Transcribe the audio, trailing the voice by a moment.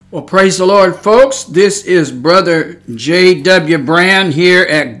Well, praise the Lord, folks. This is Brother J.W. Brand here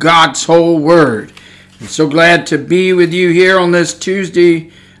at God's Whole Word. I'm so glad to be with you here on this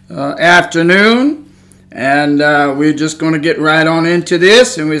Tuesday afternoon. And we're just going to get right on into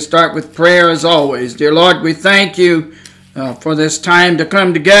this. And we start with prayer as always. Dear Lord, we thank you for this time to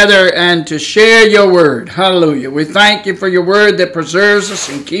come together and to share your word. Hallelujah. We thank you for your word that preserves us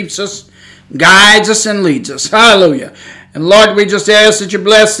and keeps us, guides us and leads us. Hallelujah. And Lord, we just ask that you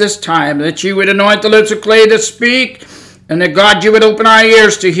bless this time, that you would anoint the lips of clay to speak, and that God, you would open our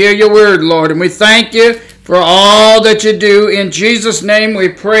ears to hear your word, Lord. And we thank you for all that you do. In Jesus' name we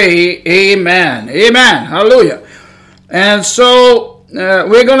pray, amen. Amen. Hallelujah. And so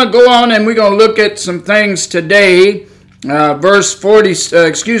we're going to go on and we're going to look at some things today. Chapter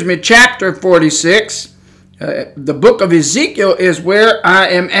 46. The book of Ezekiel is where I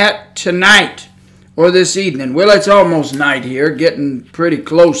am at tonight. Or this evening. Well, it's almost night here, getting pretty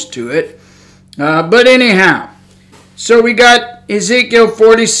close to it. But anyhow, so we got Ezekiel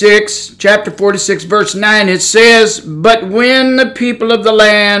 46, chapter 46, verse 9. It says, "But when the people of the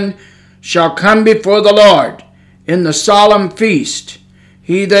land shall come before the Lord in the solemn feast,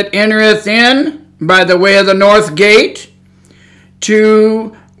 he that entereth in by the way of the north gate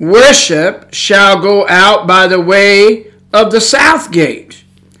to worship shall go out by the way of the south gate.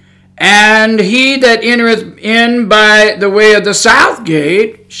 And he that entereth in by the way of the south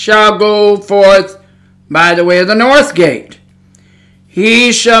gate shall go forth by the way of the north gate.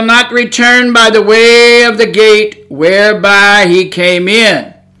 He shall not return by the way of the gate whereby he came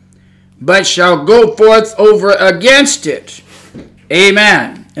in, but shall go forth over against it."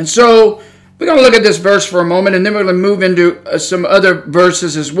 Amen. And so we're going to look at this verse for a moment, and then we're going to move into some other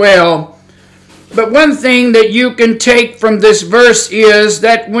verses as well. But one thing that you can take from this verse is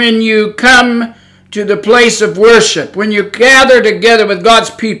that when you come to the place of worship, when you gather together with God's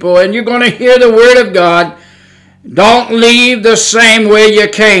people and you're going to hear the word of God, don't leave the same way you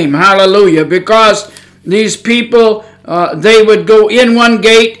came. Hallelujah. Because these people, they would go in one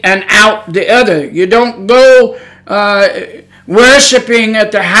gate and out the other. You don't go worshiping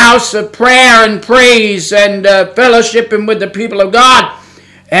at the house of prayer and praise and fellowshipping with the people of God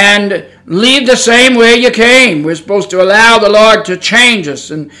and leave the same way you came. We're supposed to allow the Lord to change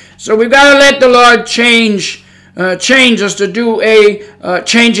us. And so we've got to let the Lord change us to do a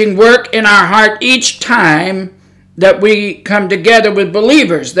changing work in our heart each time that we come together with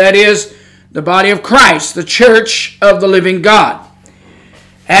believers. That is, the body of Christ, the church of the living God.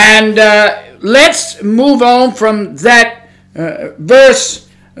 And let's move on from that verse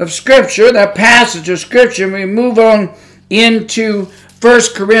of Scripture, that passage of Scripture. We move on into 1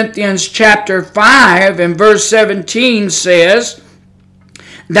 Corinthians chapter 5 and verse 17 says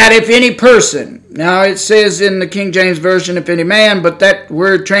that if any person, now it says in the King James Version, if any man, but that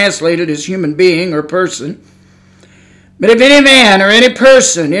word translated is human being or person. But if any man or any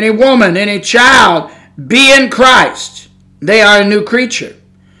person, any woman, any child be in Christ, they are a new creature.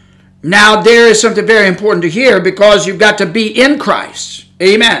 Now there is something very important to hear, because you've got to be in Christ.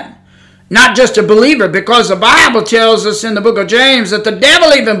 Amen. Not just a believer, because the Bible tells us in the book of James that the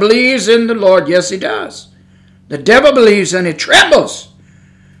devil even believes in the Lord. Yes, he does. The devil believes and he trembles.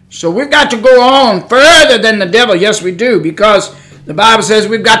 So we've got to go on further than the devil. Yes, we do, because the Bible says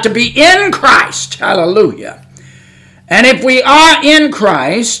we've got to be in Christ. Hallelujah. And if we are in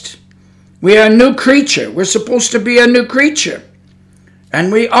Christ, we are a new creature. We're supposed to be a new creature.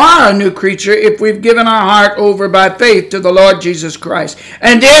 And we are a new creature if we've given our heart over by faith to the Lord Jesus Christ.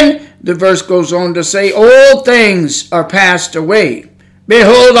 And then the verse goes on to say, "Old things are passed away.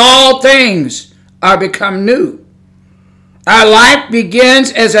 Behold, all things are become new." Our life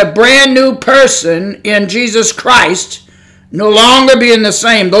begins as a brand new person in Jesus Christ, no longer being the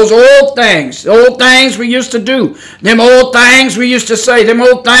same. Those old things we used to do, them old things we used to say, them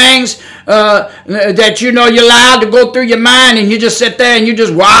old things that you're allowed to go through your mind, and you just sit there and you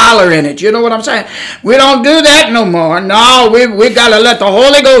just wallow in it. You know what I'm saying? We don't do that no more. No, we got to let the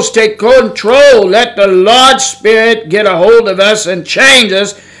Holy Ghost take control. Let the Lord's Spirit get a hold of us and change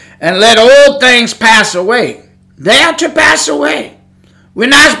us, and let old things pass away. They are to pass away. We're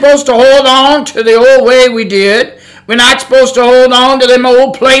not supposed to hold on to the old way we did. We're not supposed to hold on to them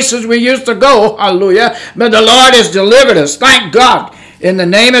old places we used to go. Hallelujah. But the Lord has delivered us. Thank God. In the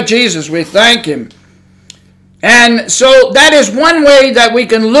name of Jesus, we thank Him. And so that is one way that we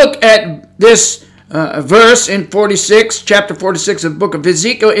can look at this verse in chapter 46 of the book of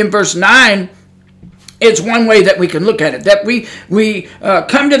Ezekiel. In verse 9, It's one way that we can look at it, that we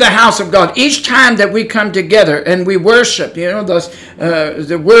come to the house of God. Each time that we come together and we worship,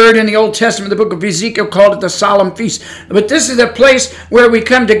 the word in the Old Testament, the book of Ezekiel called it the solemn feast. But this is a place where we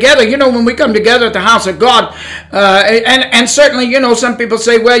come together. When we come together at the house of God, and certainly, some people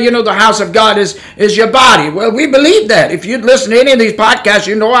say, well, the house of God is your body. Well, we believe that. If you'd listen to any of these podcasts,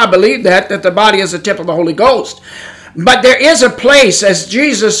 I believe that the body is a temple of the Holy Ghost. But there is a place, as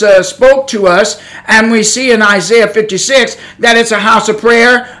Jesus spoke to us, and we see in Isaiah 56, that it's a house of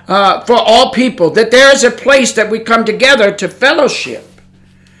prayer for all people, that there is a place that we come together to fellowship.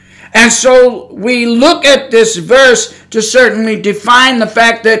 And so we look at this verse to certainly define the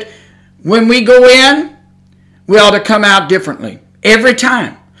fact that when we go in, we ought to come out differently every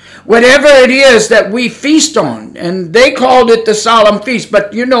time. Whatever it is that we feast on, and they called it the solemn feast,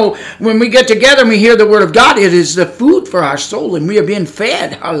 but when we get together and we hear the word of God, it is the food for our soul, and we are being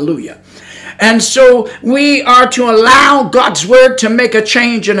fed. Hallelujah. And so we are to allow God's word to make a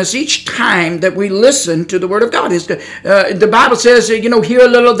change in us each time that we listen to the word of God. The Bible says, here a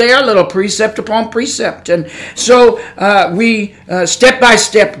little, there a little, precept upon precept. And so we step by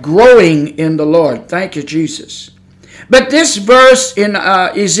step growing in the Lord. Thank you, Jesus. But this verse in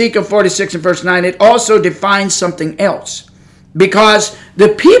Ezekiel 46 and verse 9, it also defines something else. Because the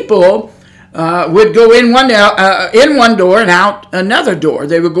people would go in one door and out another door.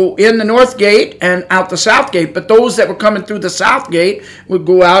 They would go in the north gate and out the south gate. But those that were coming through the south gate would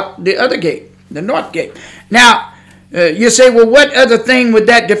go out the other gate, the north gate. Now, you say, well, what other thing would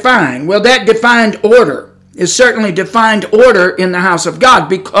that define? Well, that defined order. It certainly defined order in the house of God,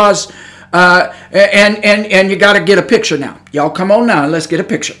 because and you got to get a picture now. Y'all come on now, let's get a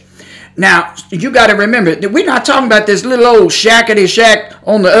picture. Now, you got to remember that we're not talking about this little old shackety shack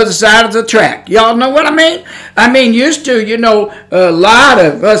on the other side of the track. Y'all know what I mean? I mean, used to, a lot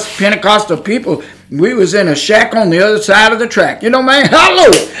of us Pentecostal people, we was in a shack on the other side of the track. Man,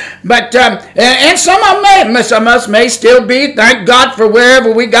 hallelujah. But, and some of us may still be, thank God for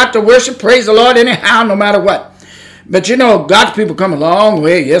wherever we got to worship, praise the Lord anyhow, no matter what. But God's people come a long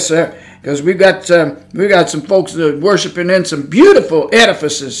way, yes sir. Because we got some folks that are worshiping in some beautiful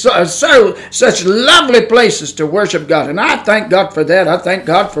edifices, such lovely places to worship God. And I thank God for that. I thank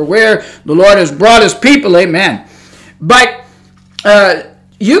God for where the Lord has brought his people. Amen. But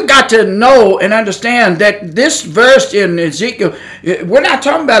you got to know and understand that this verse in Ezekiel, we're not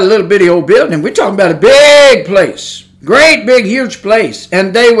talking about a little bitty old building. We're talking about a big place, great, big, huge place.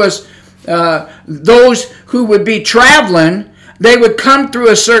 And they was those who would be traveling. They would come through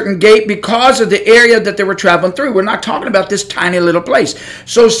a certain gate because of the area that they were traveling through. We're not talking about this tiny little place.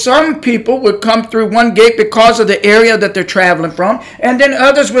 So some people would come through one gate because of the area that they're traveling from, and then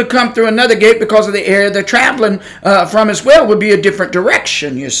others would come through another gate because of the area they're traveling from as well. Would be a different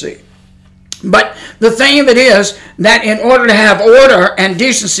direction, you see. But the thing of it is that in order to have order and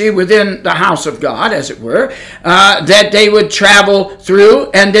decency within the house of God, as it were, that they would travel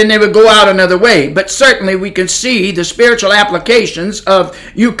through and then they would go out another way. But certainly we can see the spiritual applications of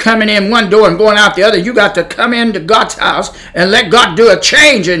you coming in one door and going out the other. You got to come into God's house and let God do a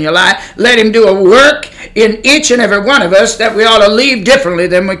change in your life. Let him do a work in each and every one of us that we ought to leave differently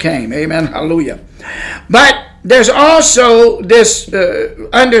than we came. Amen. Hallelujah. But there's also this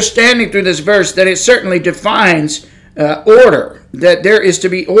understanding through this verse that it certainly defines order, that there is to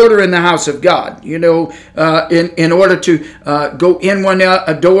be order in the house of God. In order to go in one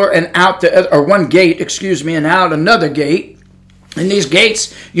door and out the other, or one gate, and out another gate. And these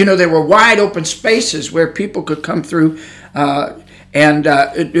gates, they were wide open spaces where people could come through, and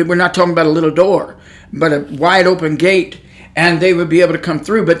we're not talking about a little door, but a wide open gate. And they would be able to come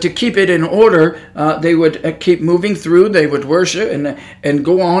through. But to keep it in order, they would keep moving through. They would worship and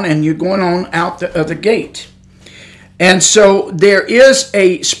go on, and you're going on out the other gate. And so there is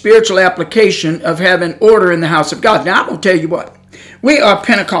a spiritual application of having order in the house of God. Now, I'm going to tell you what. We are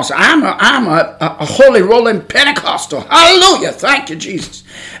Pentecostal. I'm a holy rolling Pentecostal. Hallelujah. Thank you, Jesus.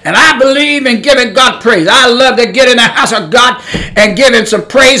 And I believe in giving God praise. I love to get in the house of God and give him some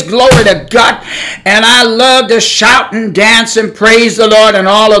praise, glory to God. And I love to shout and dance and praise the Lord and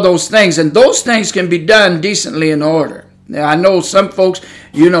all of those things. And those things can be done decently in order. Now, I know some folks,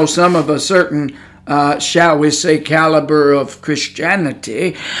 some of a certain shall we say, caliber of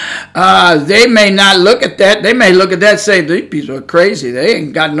Christianity, they may not look at that. They may look at that and say, these people are crazy. They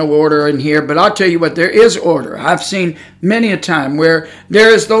ain't got no order in here. But I'll tell you what, there is order. I've seen many a time where there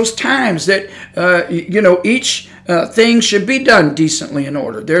is those times that, each thing should be done decently in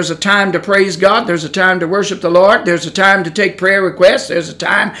order. There's a time to praise God. There's a time to worship the Lord. There's a time to take prayer requests. There's a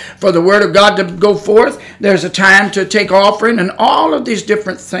time for the word of God to go forth. There's a time to take offering and all of these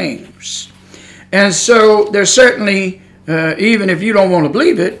different things. And so there's certainly, even if you don't want to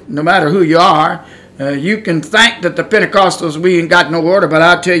believe it, no matter who you are, you can think that the Pentecostals, we ain't got no order, but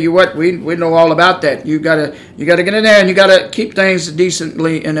I'll tell you what, we know all about that. You gotta get in there and you gotta keep things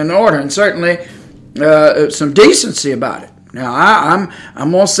decently and in order, and certainly some decency about it. Now,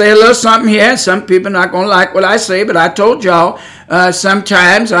 I'm going to say a little something here. Some people are not going to like what I say, but I told y'all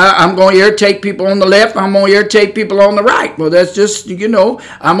sometimes I'm going to irritate people on the left. I'm going to irritate people on the right. Well, that's just, I'm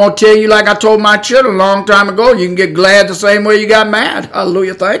going to tell you like I told my children a long time ago. You can get glad the same way you got mad.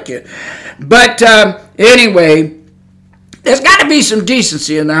 Hallelujah, thank you. But anyway, there's got to be some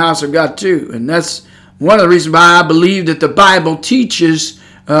decency in the house of God too. And that's one of the reasons why I believe that the Bible teaches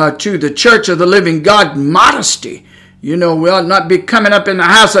to the church of the living God modesty. We ought not be coming up in the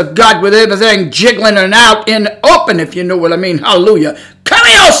house of God with everything jiggling and out in open, if you know what I mean. Hallelujah. Cover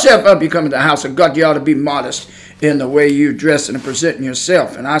yourself up. You come to the house of God, you ought to be modest in the way you dress and presenting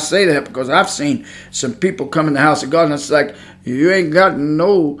yourself. And I say that because I've seen some people come in the house of God, and it's like, you ain't got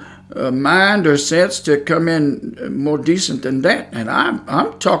no mind or sense to come in more decent than that. And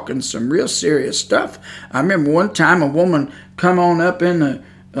I'm talking some real serious stuff. I remember one time a woman come on up in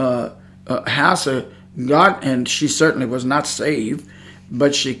the house of God, and she certainly was not saved,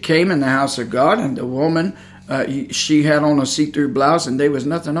 but she came in the house of God, and the woman, she had on a see-through blouse, and there was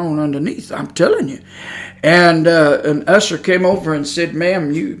nothing on underneath, I'm telling you. And an usher came over and said,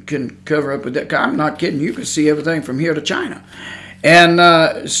 ma'am, you can cover up with that. I'm not kidding. You can see everything from here to China.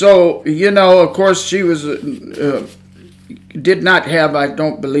 And so, of course, she was did not have, I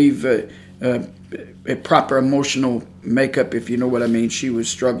don't believe, a proper emotional makeup, if you know what I mean. She was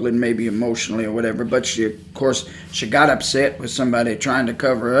struggling maybe emotionally or whatever, but she got upset with somebody trying to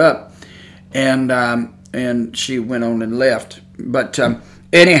cover her up, and she went on and left. But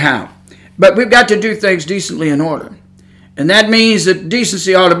anyhow, but we've got to do things decently in order, and that means that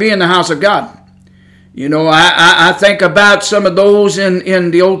decency ought to be in the house of God. I think about some of those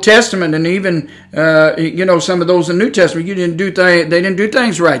in the Old Testament, and even some of those in the New Testament. They didn't do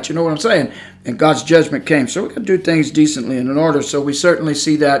things right. You know what I'm saying? And God's judgment came. So we got to do things decently and in order. So we certainly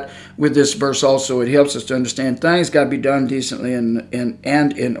see that with this verse also. It helps us to understand things got to be done decently and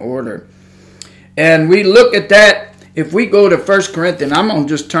in order. And we look at that. If we go to 1 Corinthians, I'm going to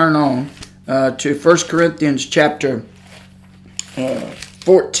just turn on to 1 Corinthians chapter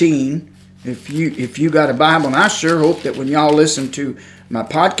 14. If you got a Bible, and I sure hope that when y'all listen to my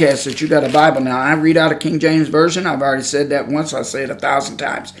podcast that you got a Bible. Now, I read out a King James Version. I've already said that once. I say it 1,000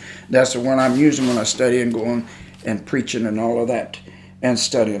 times. That's the one I'm using when I study and going and preaching and all of that and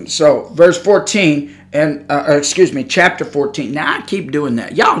studying. So, verse 14, chapter 14. Now, I keep doing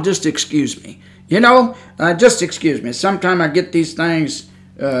that. Y'all just excuse me. Just excuse me. Sometimes I get these things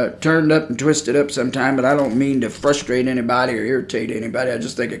turned up and twisted up sometime, but I don't mean to frustrate anybody or irritate anybody. I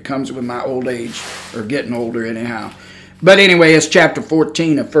just think it comes with my old age or getting older anyhow. But anyway, it's chapter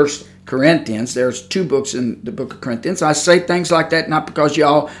 14 of 1 Corinthians. There's 2 books in the book of Corinthians. I say things like that not because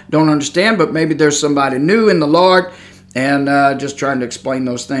y'all don't understand, but maybe there's somebody new in the Lord, and just trying to explain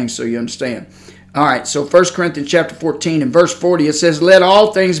those things so you understand. All right, so 1 Corinthians chapter 14 and verse 40, it says, let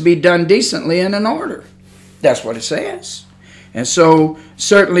all things be done decently and in order. That's what it says. And so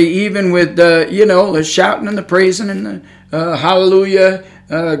certainly even with, the shouting and the praising and the hallelujah,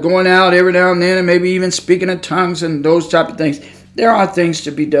 going out every now and then, and maybe even speaking in tongues and those type of things, there are things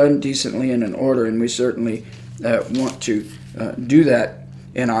to be done decently and in order, and we certainly want to do that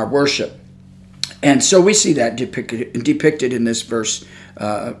in our worship. And so we see that depicted in this verse,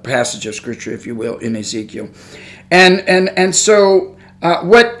 passage of Scripture, if you will, in Ezekiel. And so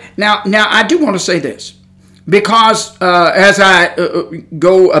now I do want to say this. Because as I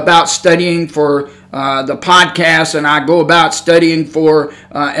go about studying for the podcast, and I go about studying for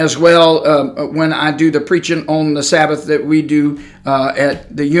as well when I do the preaching on the Sabbath that we do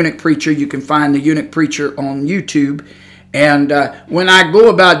at the Eunuch Preacher. You can find the Eunuch Preacher on YouTube. And when I go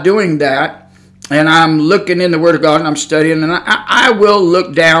about doing that, and I'm looking in the Word of God and I'm studying, and I will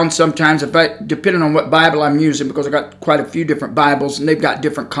look down sometimes, depending on what Bible I'm using, because I've got quite a few different Bibles and they've got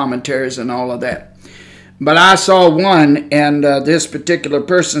different commentaries and all of that. But I saw one, and this particular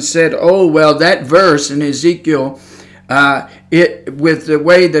person said, oh, well, that verse in Ezekiel, with the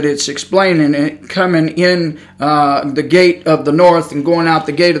way that it's explaining it, coming in the gate of the north and going out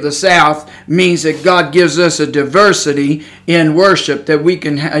the gate of the south, means that God gives us a diversity in worship, that we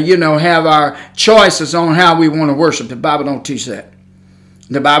can, have our choices on how we want to worship. The Bible don't teach that.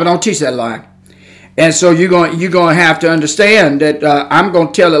 The Bible don't teach that lie. And so you're going to have to understand that I'm going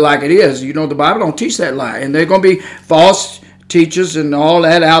to tell it like it is. The Bible don't teach that lie. And there are going to be false teachers and all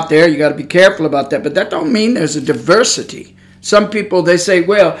that out there. You got to be careful about that. But that don't mean there's a diversity. Some people, they say,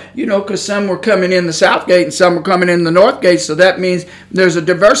 well, because some were coming in the south gate and some were coming in the north gate, so that means there's a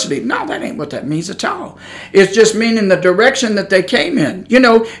diversity. No, that ain't what that means at all. It's just meaning the direction that they came in.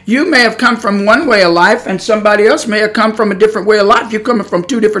 You may have come from one way of life and somebody else may have come from a different way of life. You're coming from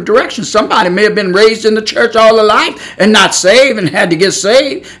two different directions. Somebody may have been raised in the church all their life and not saved and had to get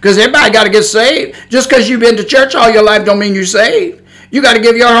saved, because everybody got to get saved. Just because you've been to church all your life don't mean you're saved. You got to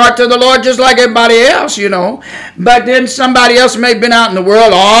give your heart to the Lord just like everybody else, But then somebody else may have been out in the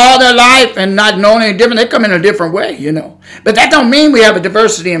world all their life and not knowing any different. They come in a different way, But that don't mean we have a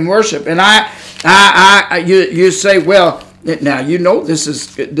diversity in worship. And you say, well, now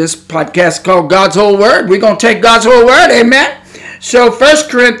this podcast called God's Whole Word. We're going to take God's whole word, amen? So 1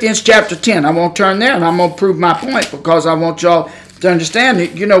 Corinthians chapter 10, I won't turn there, and I'm going to prove my point because I want y'all to understand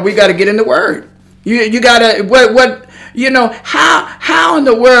that, we got to get in the Word. You got to, how in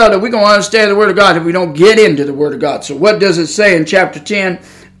the world are we going to understand the Word of God if we don't get into the Word of God? So what does it say in chapter 10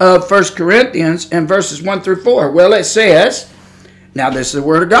 of 1 Corinthians and verses 1 through 4? Well, it says, now this is the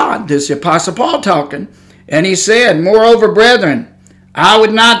Word of God. This is the Apostle Paul talking. And he said, moreover, brethren, I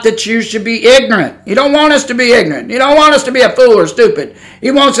would not that you should be ignorant. He don't want us to be ignorant. He don't want us to be a fool or stupid.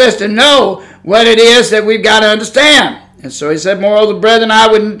 He wants us to know what it is that we've got to understand. And so he said, moreover, brethren, I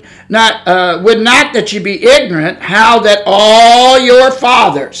would not that you be ignorant how that all your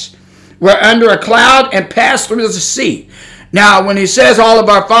fathers were under a cloud and passed through the sea. Now, when he says all of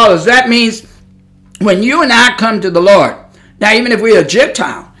our fathers, that means when you and I come to the Lord, now even if we're a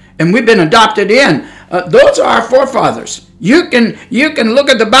Gentile and we've been adopted in, those are our forefathers. You can look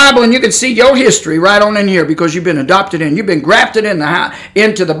at the Bible and you can see your history right on in here because you've been adopted in. You've been grafted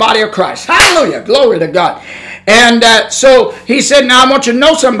into the body of Christ. Hallelujah. Glory to God. And so he said, now I want you to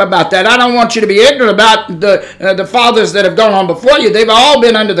know something about that. I don't want you to be ignorant about the fathers that have gone on before you. They've all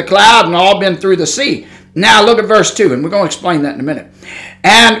been under the cloud and all been through the sea. Now look at verse 2, and we're going to explain that in a minute.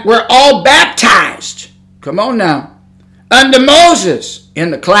 And we're all baptized. Come on now. Under Moses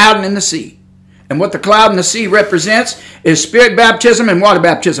in the cloud and in the sea. And what the cloud and the sea represents is spirit baptism and water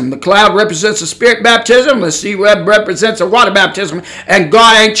baptism. The cloud represents a spirit baptism. The sea represents a water baptism. And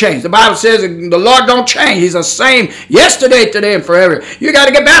God ain't changed. The Bible says the Lord don't change. He's the same yesterday, today, and forever. You got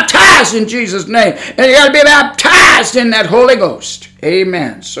to get baptized in Jesus' name. And you got to be baptized in that Holy Ghost.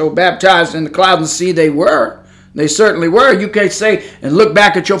 Amen. So baptized in the cloud and the sea they were. They certainly were. You can't say and look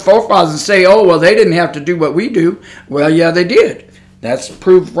back at your forefathers and say, oh, well, they didn't have to do what we do. Well, yeah, they did. That's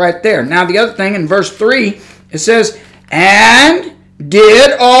proof right there. Now, the other thing in verse 3, it says, and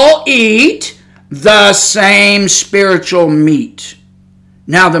did all eat the same spiritual meat.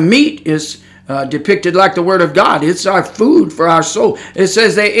 Now, the meat is depicted like the Word of God. It's our food for our soul. It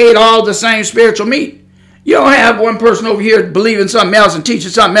says they ate all the same spiritual meat. You don't have one person over here believing something else and teaching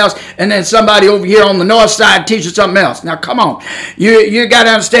something else, and then somebody over here on the north side teaching something else. Now, come on. You got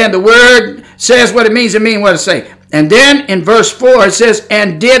to understand the Word says what it means and mean what it say. And then in verse 4 it says,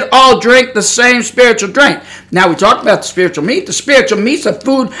 and did all drink the same spiritual drink. Now we talked about the spiritual meat. The spiritual meat's a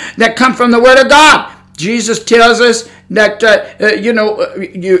food that comes from the Word of God. Jesus tells us that,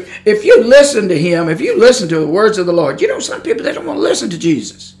 if you listen to Him, if you listen to the words of the Lord, some people, they don't want to listen to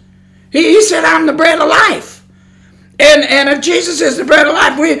Jesus. He said, I'm the bread of life. And if Jesus is the bread of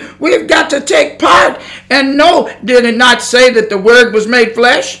life, we've got to take part and know, did it not say that the Word was made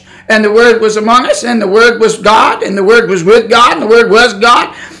flesh? And the Word was among us, and the Word was God, and the Word was with God, and the Word was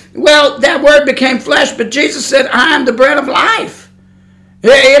God. Well, that Word became flesh, but Jesus said, I am the bread of life.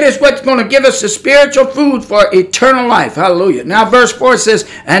 It is what's going to give us the spiritual food for eternal life. Hallelujah. Now, verse 4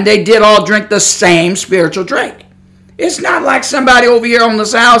 says, and they did all drink the same spiritual drink. It's not like somebody over here on the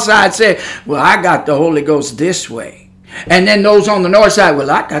south side said, well, I got the Holy Ghost this way. And then those on the north side,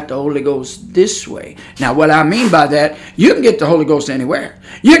 well, I got the Holy Ghost this way. Now, what I mean by that, you can get the Holy Ghost anywhere.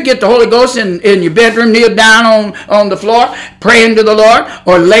 You can get the Holy Ghost in your bedroom, kneel down on the floor, praying to the Lord,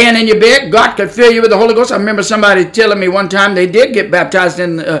 or laying in your bed. God could fill you with the Holy Ghost. I remember somebody telling me one time they did get baptized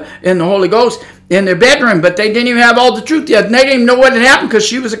in the Holy Ghost in their bedroom, but they didn't even have all the truth yet. And they didn't even know what had happened because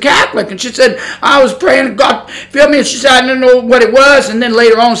she was a Catholic. And she said, I was praying, God filled me. And she said, I didn't know what it was. And then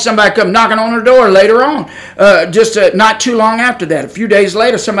later on, somebody come knocking on her door later on. Not too long after that, a few days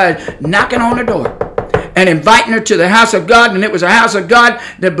later, somebody knocking on her door and inviting her to the house of God. And it was a house of God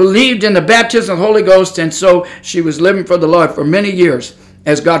that believed in the baptism of the Holy Ghost. And so she was living for the Lord for many years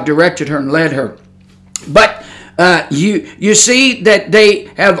as God directed her and led her. But you see that they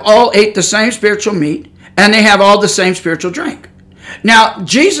have all ate the same spiritual meat, and they have all the same spiritual drink. Now,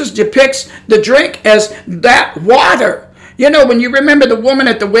 Jesus depicts the drink as that water. When you remember the woman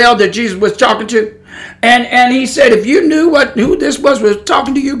at the well that Jesus was talking to, And he said, if you knew who this was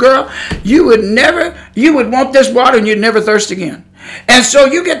talking to you, girl, you would want this water and you'd never thirst again. And so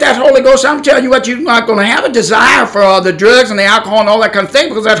you get that Holy Ghost. I'm telling you what, you're not going to have a desire for all the drugs and the alcohol and all that kind of thing,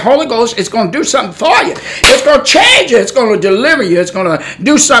 because that Holy Ghost is going to do something for you. It's going to change you. It's going to deliver you. It's going to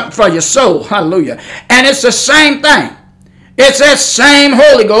do something for your soul. Hallelujah. And it's the same thing. It's that same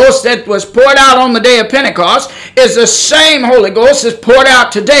Holy Ghost that was poured out on the day of Pentecost. It's the same Holy Ghost that's poured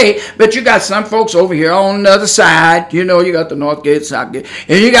out today. But you got some folks over here on the other side. You know, you got the North Gate, South Gate.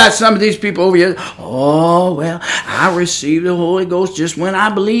 And you got some of these people over here. Oh, well, I received the Holy Ghost just when I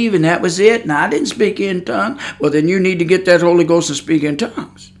believe, and that was it. And I didn't speak in tongues. Well, then you need to get that Holy Ghost and speak in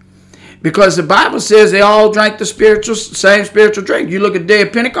tongues. Because the Bible says they all drank the same spiritual drink. You look at the day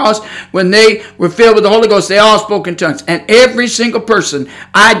of Pentecost, when they were filled with the Holy Ghost, they all spoke in tongues. And every single person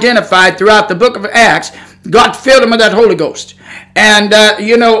identified throughout the book of Acts, God filled them with that Holy Ghost. And,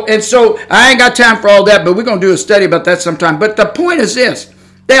 and so I ain't got time for all that, but we're going to do a study about that sometime. But the point is this.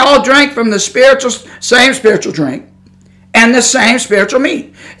 They all drank from the same spiritual drink and the same spiritual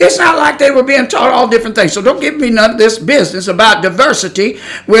meat. It's not like they were being taught all different things. So don't give me none of this business about diversity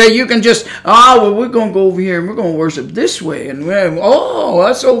where you can just, we're going to go over here and we're going to worship this way. And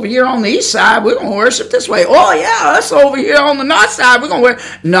us over here on the east side, we're going to worship this way. Oh, yeah, us over here on the north side, we're going to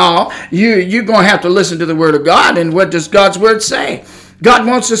worship. No, you're going to have to listen to the word of God. And what does God's word say? God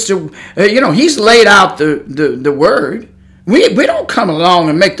wants us to, he's laid out the word. We don't come along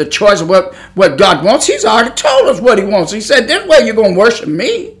and make the choice of what God wants. He's already told us what he wants. He said, this way you're going to worship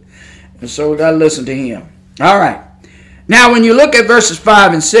me. And so we got to listen to him. All right. Now, when you look at verses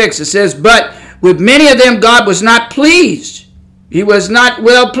 5 and 6, it says, but with many of them God was not pleased. He was not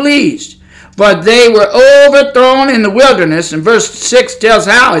well pleased. For they were overthrown in the wilderness. And verse 6 tells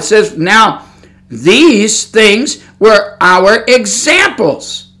how. It says, now these things were our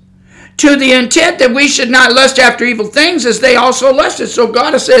examples, to the intent that we should not lust after evil things as they also lusted. So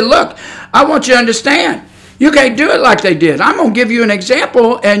God has said, look, I want you to understand. You can't do it like they did. I'm going to give you an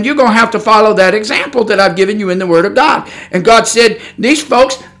example, and you're going to have to follow that example that I've given you in the Word of God. And God said, these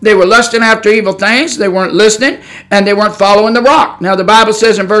folks, they were lusting after evil things. They weren't listening, and they weren't following the rock. Now, the Bible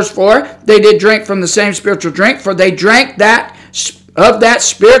says in verse 4, they did drink from the same spiritual drink, for they drank of that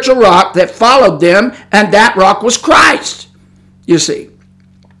spiritual rock that followed them, and that rock was Christ, you see.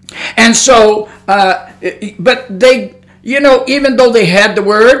 And so, but they, even though they had the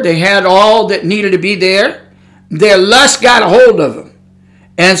word, they had all that needed to be there, their lust got a hold of them.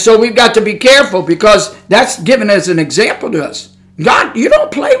 And so we've got to be careful, because that's given as an example to us. God, you don't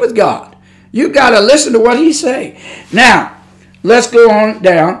play with God. You got to listen to what he say. Now, let's go on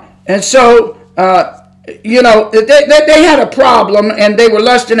down. And so, they had a problem, and they were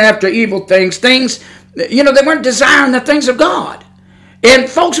lusting after evil things. They weren't desiring the things of God. And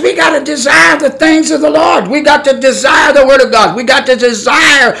folks, we got to desire the things of the Lord. We got to desire the word of God. We got to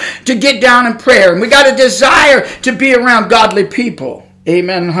desire to get down in prayer. And we got to desire to be around godly people.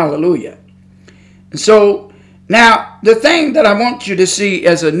 Amen. Hallelujah. And so now the thing that I want you to see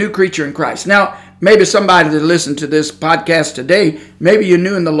as a new creature in Christ. Now, maybe somebody that listened to this podcast today, maybe you're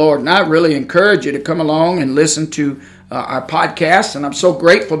new in the Lord. And I really encourage you to come along and listen to our podcast, and I'm so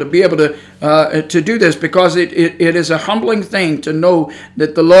grateful to be able to do this, because it is a humbling thing to know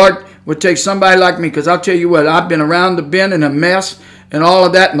that the Lord would take somebody like me, because I'll tell you what, I've been around the bend in a mess and all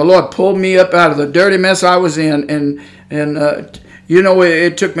of that, and the Lord pulled me up out of the dirty mess I was in, and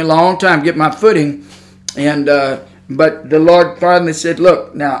it took me a long time to get my footing, and but the Lord finally said,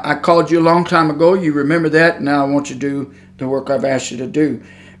 look, now I called you a long time ago, you remember that, now I want you to do the work I've asked you to do.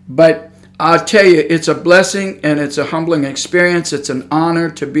 But I'll tell you, it's a blessing and it's a humbling experience. It's an honor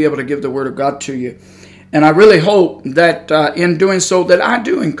to be able to give the Word of God to you. And I really hope that in doing so that I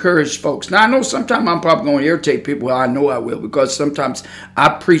do encourage folks. Now, I know sometimes I'm probably going to irritate people. Well, I know I will, because sometimes I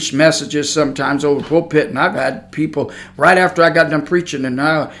preach messages sometimes over pulpit, and I've had people right after I got done preaching,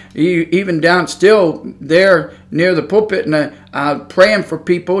 and even down still there near the pulpit, and praying for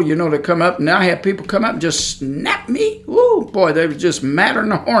people, to come up. And I had people come up and just snap me. Ooh, boy, they were just madder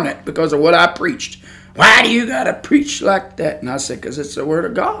than a hornet because of what I preached. Why do you got to preach like that? And I said, because it's the Word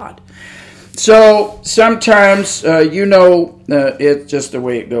of God. So sometimes, it's just the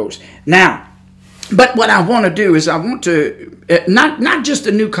way it goes. Now, but what I want to do is I want to, not just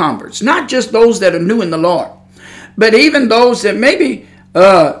the new converts, not just those that are new in the Lord, but even those that maybe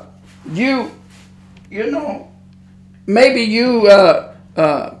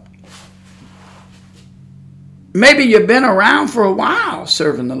maybe you've been around for a while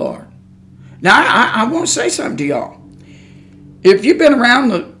serving the Lord. Now, I want to say something to y'all. If you've been around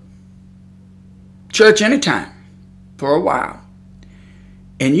the church anytime for a while,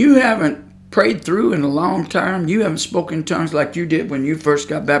 and you haven't prayed through in a long time, you haven't spoken in tongues like you did when you first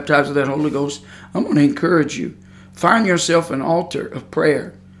got baptized with that Holy Ghost, I'm going to encourage you. Find yourself an altar of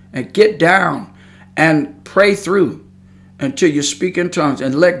prayer and get down and pray through until you speak in tongues,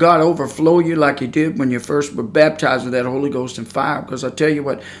 and let God overflow you like he did when you first were baptized with that Holy Ghost and fire. Because I tell you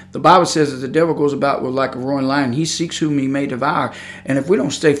what, the Bible says that the devil goes about with like a roaring lion. He seeks whom he may devour. And if we don't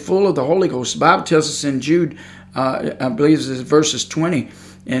stay full of the Holy Ghost, the Bible tells us in Jude, I believe it's verses 20,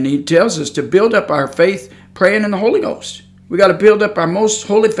 and he tells us to build up our faith praying in the Holy Ghost. We got to build up our most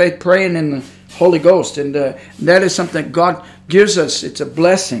holy faith praying in the Holy Ghost. And that is something that God gives us. It's a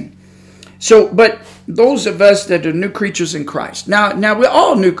blessing. So, but those of us that are new creatures in Christ. Now we're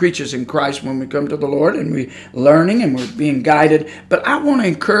all new creatures in Christ when we come to the Lord, and we're learning and we're being guided. But I want to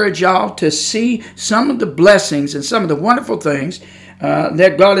encourage y'all to see some of the blessings and some of the wonderful things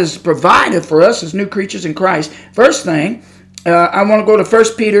that God has provided for us as new creatures in Christ. First thing, I want to go to 1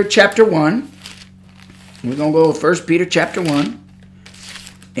 Peter chapter 1. We're going to go to 1 Peter chapter 1.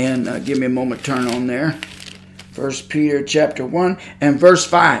 And give me a moment, turn on there. 1 Peter chapter 1 and verse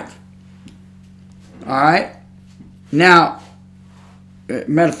 5. All right. Now,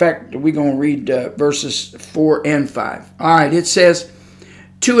 matter of fact, we're going to read verses 4 and 5. All right. It says,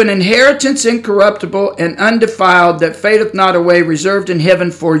 to an inheritance incorruptible and undefiled that fadeth not away, reserved in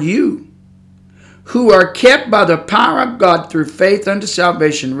heaven for you, who are kept by the power of God through faith unto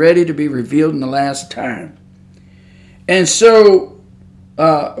salvation, ready to be revealed in the last time. And so,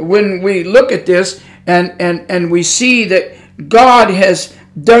 when we look at this and we see that God has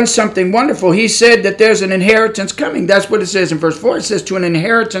done something wonderful. He said that there's an inheritance coming. That's what it says in verse 4. It says to an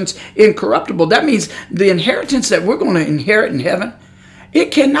inheritance incorruptible. That means the inheritance that we're going to inherit in heaven,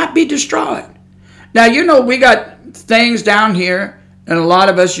 it cannot be destroyed. Now, you know, we got things down here, and a lot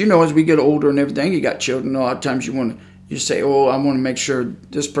of us, you know, as we get older and everything, you got children, a lot of times you say, oh, I want to make sure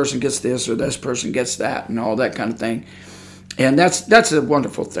this person gets this or this person gets that and all that kind of thing. And that's a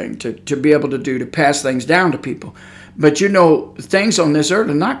wonderful thing to be able to do, to pass things down to people. But you know, things on this earth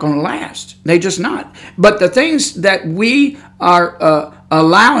are not going to last. They just not. But the things that we are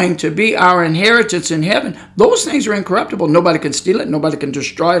allowing to be our inheritance in heaven, those things are incorruptible. Nobody can steal it. Nobody can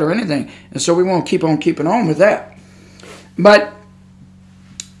destroy it or anything. And so we want to keep on keeping on with that. But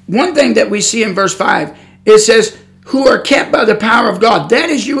one thing that we see in verse 5, it says, who are kept by the power of God. That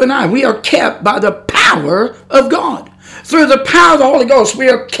is you and I. We are kept by the power of God. Through the power of the Holy Ghost, we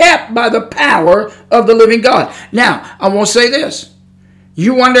are kept by the power of the living God. Now, I want to say this.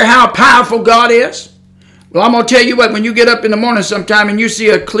 You wonder how powerful God is? Well, I'm going to tell you what, when you get up in the morning sometime and you see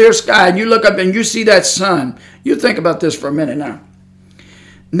a clear sky and you look up and you see that sun, you think about this for a minute now.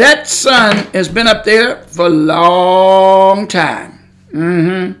 That sun has been up there for a long time.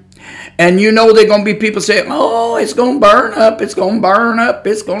 And you know there are going to be people saying, oh, it's going to burn up, it's going to burn up,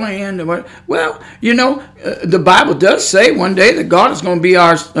 it's going to end. Well, you know, the Bible does say one day that God is going to be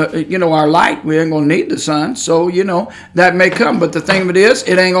our, our light. We ain't going to need the sun. So, you know, that may come. But the thing of it is,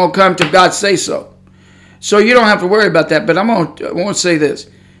 it ain't going to come till God say so. So you don't have to worry about that. But I want to say this.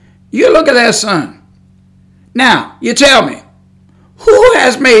 You look at that sun. Now, you tell me, who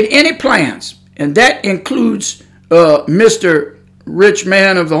has made any plans? And that includes Mr. Rich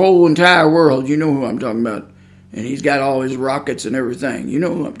man of the whole entire world. You know who I'm talking about. And he's got all his rockets and everything. You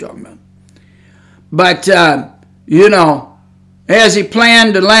know who I'm talking about. But, has he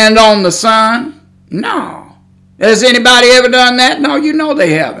planned to land on the sun? No. Has anybody ever done that? No, you know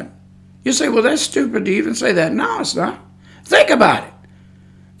they haven't. You say, well, that's stupid to even say that. No, it's not. Think about it.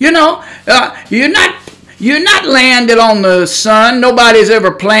 You're not landed on the sun. Nobody's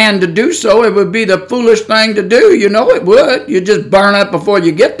ever planned to do so. It would be the foolish thing to do. You know it would. You just burn up before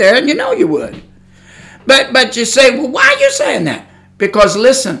you get there, and you know you would. But you say, well, why are you saying that? Because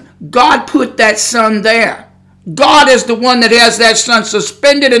listen, God put that sun there. God is the one that has that sun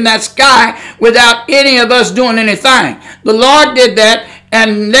suspended in that sky without any of us doing anything. The Lord did that,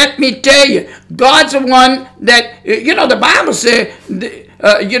 and let me tell you, God's the one that, the Bible said,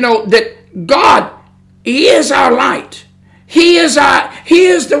 that God, He is our light. He is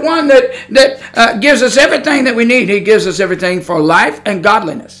the one that gives us everything that we need. He gives us everything for life and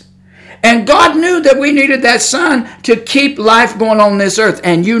godliness. And God knew that we needed that sun to keep life going on this earth.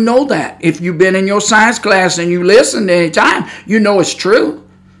 And you know that. If you've been in your science class and you listened any time, you know it's true.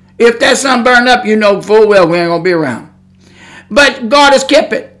 If that sun burned up, you know full well we ain't going to be around. But God has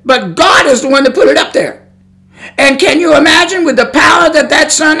kept it. But God is the one that put it up there. And can you imagine with the power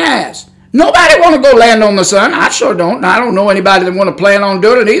that sun has? Nobody want to go land on the sun. I sure don't. I don't know anybody that want to plan on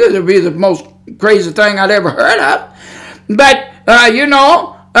doing it either. It'd be the most crazy thing I'd ever heard of. But,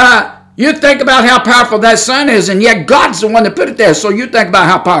 you think about how powerful that sun is, and yet God's the one that put it there. So you think about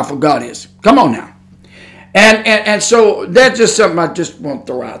how powerful God is. Come on now. And so that's just something I just want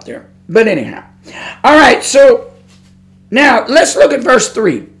to throw out there. But anyhow. All right, so now let's look at verse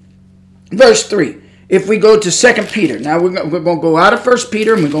 3. Verse 3. If we go to 2 Peter. Now we're going to go out of 1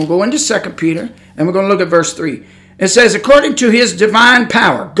 Peter and we're going to go into 2 Peter. And we're going to look at verse 3. It says, according to his divine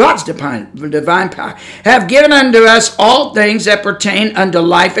power, God's divine power, have given unto us all things that pertain unto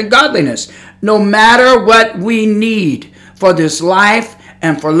life and godliness. No matter what we need for this life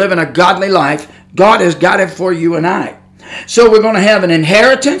and for living a godly life, God has got it for you and I. So we're going to have an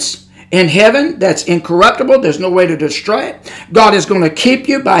inheritance in heaven that's incorruptible. There's no way to destroy it. God is going to keep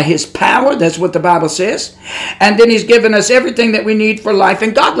you by his power. That's what the Bible says. And then he's given us everything that we need for life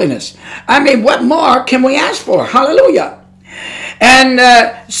and godliness. I mean, what more can we ask for? Hallelujah. And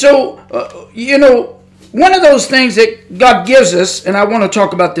one of those things that God gives us, and I want to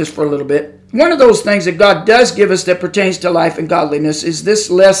talk about this for a little bit. One of those things that God does give us that pertains to life and godliness is this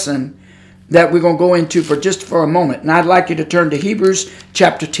lesson that we're going to go into for a moment. And I'd like you to turn to Hebrews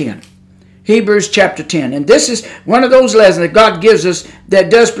chapter 10. Hebrews chapter 10. And this is one of those lessons that God gives us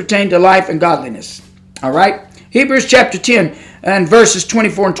that does pertain to life and godliness. All right? Hebrews chapter 10 and verses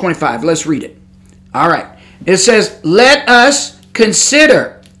 24 and 25. Let's read it. All right. It says, let us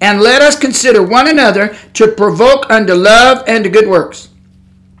consider one another to provoke unto love and to good works.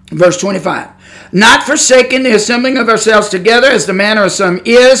 Verse 25. Not forsaking the assembling of ourselves together as the manner of some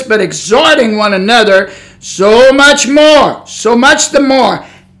is, but exhorting one another so much the more,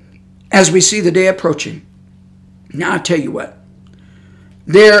 as we see the day approaching. Now I tell you what,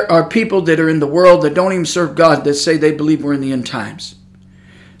 there are people that are in the world that don't even serve God that say they believe we're in the end times.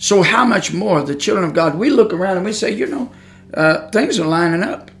 So how much more the children of God, we look around and we say, things are lining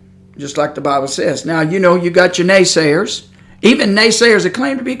up, just like the Bible says. Now, you got your naysayers, even naysayers that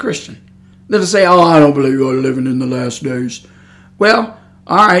claim to be Christian. They'll say, I don't believe you're living in the last days. Well,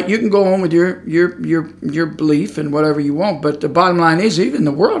 all right, you can go on with your belief and whatever you want, but the bottom line is even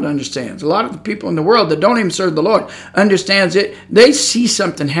the world understands. A lot of the people in the world that don't even serve the Lord understands it. They see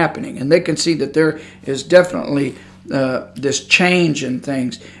something happening, and they can see that there is definitely this change in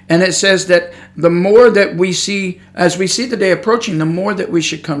things. And it says that the more that we see, as we see the day approaching, the more that we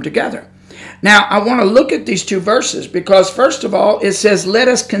should come together. Now, I want to look at these two verses because, first of all, it says, let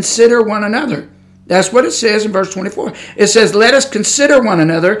us consider one another. That's what it says in verse 24. It says, let us consider one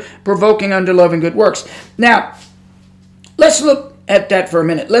another, provoking unto love and good works. Now, let's look at that for a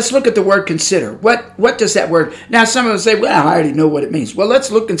minute. Let's look at the word consider. What does that word? Now, some of us say, well, I already know what it means. Well,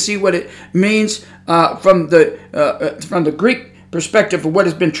 let's look and see what it means from the Greek perspective of what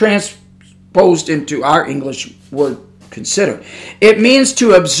has been transposed into our English word consider. It means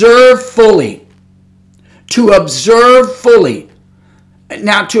to observe fully. To observe fully.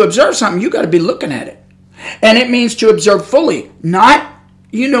 Now, to observe something, you got to be looking at it. And it means to observe fully. Not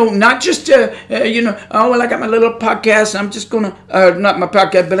just I got my little podcast. I'm just going to, not my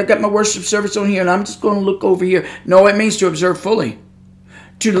podcast, but I got my worship service on here and I'm just going to look over here. No, it means to observe fully.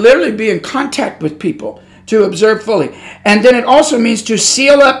 To literally be in contact with people. To observe fully. And then it also means to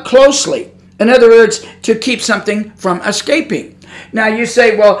seal up closely. In other words, to keep something from escaping. Now you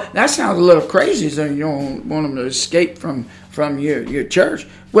say, well, that sounds a little crazy, so you don't want them to escape from your church.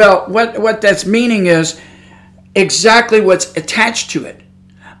 Well, what that's meaning is exactly what's attached to it.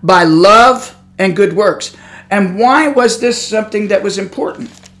 By love and good works. And why was this something that was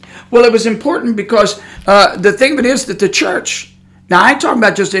important? Well, it was important because the thing of it is that the church, now I ain't talking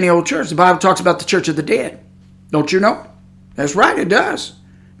about just any old church. The Bible talks about the church of the dead. Don't you know? That's right, it does.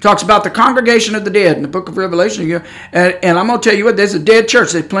 Talks about the congregation of the dead in the book of Revelation. And I'm going to tell you what, there's a dead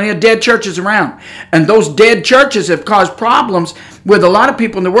church. There's plenty of dead churches around. And those dead churches have caused problems with a lot of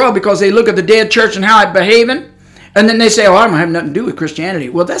people in the world because they look at the dead church and how it's behaving. And then they say, I don't have nothing to do with Christianity.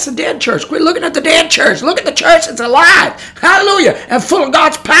 Well, that's a dead church. Quit looking at the dead church. Look at the church that's alive. Hallelujah. And full of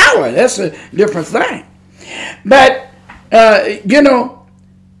God's power. That's a different thing. But,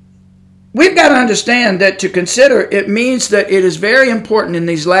 we've got to understand that to consider, it means that it is very important in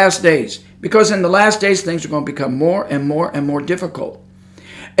these last days. Because in the last days, things are going to become more and more and more difficult.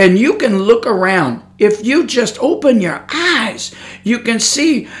 And you can look around. If you just open your eyes, you can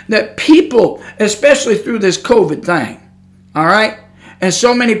see that people, especially through this COVID thing, all right? And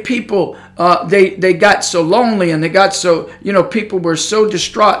so many people, they got so lonely and they got so, people were so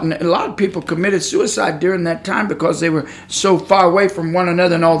distraught. And a lot of people committed suicide during that time because they were so far away from one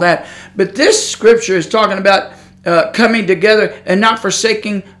another and all that. But this scripture is talking about coming together and not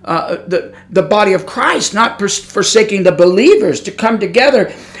forsaking the body of Christ, not forsaking the believers to come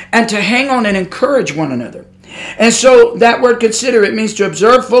together and to hang on and encourage one another. And so that word consider, it means to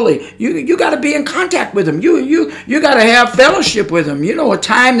observe fully. You got to be in contact with them. You got to have fellowship with them. A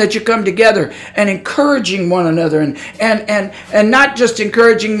time that you come together and encouraging one another, and not just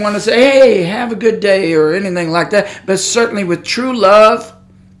encouraging one to say, hey, have a good day or anything like that, but certainly with true love,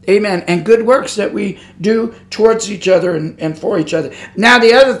 amen, and good works that we do towards each other and for each other. Now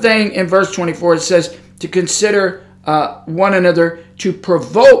the other thing in verse 24, it says to consider one another, to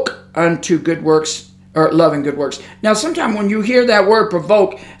provoke unto good works, or love and good works. Now, sometimes when you hear that word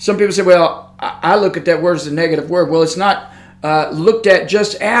provoke, some people say, well, I look at that word as a negative word. Well, it's not looked at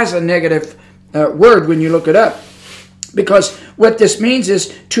just as a negative word when you look it up. Because what this means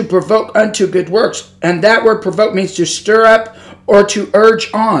is to provoke unto good works. And that word provoke means to stir up or to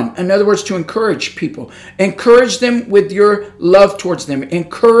urge on. In other words, to encourage people. Encourage them with your love towards them.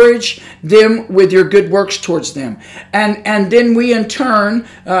 Encourage them with your good works towards them. And then we in turn,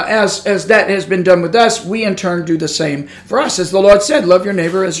 as that has been done with us, we in turn do the same for us. As the Lord said, love your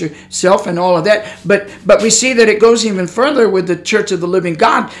neighbor as yourself and all of that. But we see that it goes even further with the Church of the Living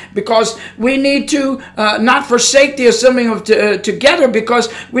God, because we need to not forsake the assembling of together, because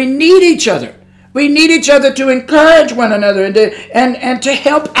we need each other. We need each other to encourage one another and to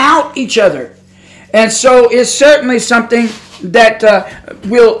help out each other. And so it's certainly something that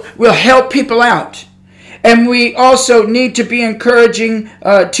will help people out. And we also need to be encouraging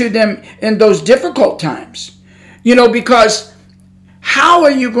to them in those difficult times. Because how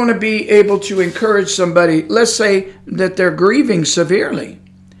are you going to be able to encourage somebody, let's say that they're grieving severely,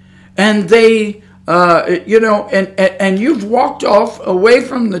 and they and you've walked off away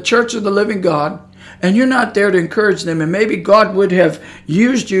from the Church of the Living God, and you're not there to encourage them, and maybe God would have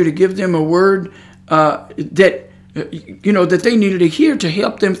used you to give them a word that they needed to hear to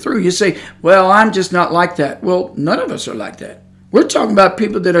help them through. You say, well, I'm just not like that. Well, none of us are like that. We're talking about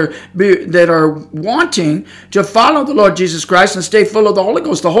people that are wanting to follow the Lord Jesus Christ and stay full of the Holy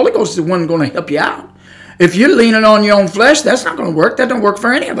Ghost. The Holy Ghost is the one going to help you out. If you're leaning on your own flesh, that's not going to work. That don't work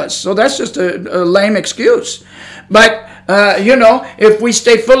for any of us. So that's just a lame excuse. But, if we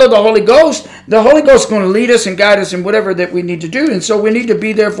stay full of the Holy Ghost is going to lead us and guide us in whatever that we need to do. And so we need to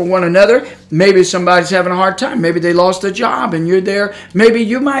be there for one another. Maybe somebody's having a hard time. Maybe they lost a job and you're there. Maybe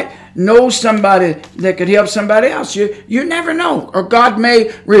you might know somebody that could help somebody else. You never know. Or God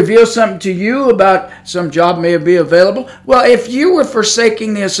may reveal something to you about some job may be available. Well, if you were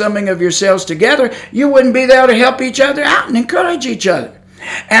forsaking the assembling of yourselves together, you wouldn't be there to help each other out and encourage each other.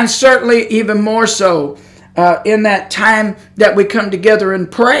 And certainly even more so in that time that we come together and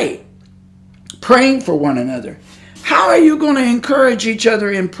praying for one another. How are you going to encourage each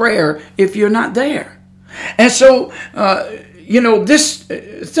other in prayer if you're not there? And so, this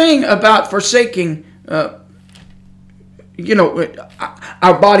thing about forsaking, our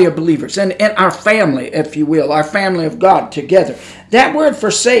body of believers and our family, if you will, our family of God together. That word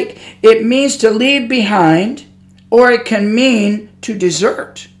forsake, it means to leave behind, or it can mean to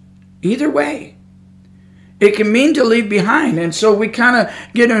desert. Either way. It can mean to leave behind. And so we kind of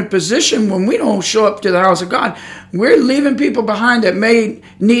get in a position when we don't show up to the house of God. We're leaving people behind that may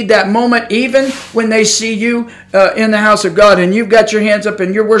need that moment, even when they see you in the house of God and you've got your hands up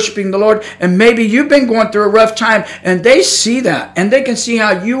and you're worshiping the Lord. And maybe you've been going through a rough time and they see that. And they can see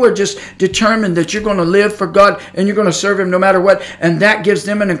how you are just determined that you're going to live for God and you're going to serve Him no matter what. And that gives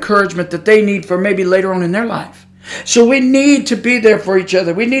them an encouragement that they need for maybe later on in their life. So we need to be there for each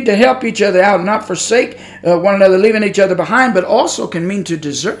other. We need to help each other out, not forsake one another, leaving each other behind, but also can mean to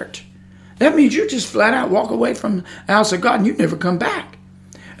desert. That means you just flat out walk away from the house of God and you never come back.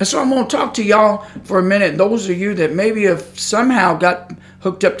 And so I'm going to talk to y'all for a minute. Those of you that maybe have somehow got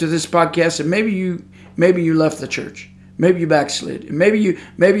hooked up to this podcast and maybe you left the church. Maybe you backslid. Maybe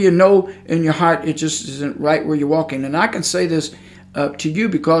you know in your heart it just isn't right where you're walking. And I can say this to you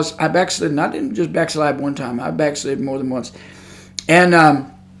because I backslid, and I didn't just backslide one time. I backslid more than once, and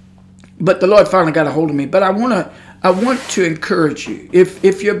but the Lord finally got a hold of me. But I want to encourage you.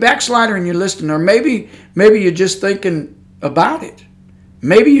 If you're a backslider and you're listening, or maybe you're just thinking about it,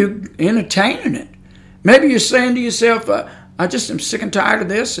 maybe you're entertaining it, maybe you're saying to yourself, I just am sick and tired of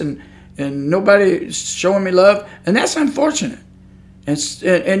this, and nobody's showing me love, and that's unfortunate. And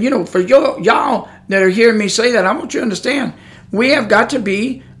for y'all that are hearing me say that, I want you to understand. We have got to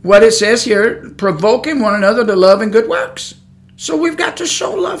be, what it says here, provoking one another to love and good works. So we've got to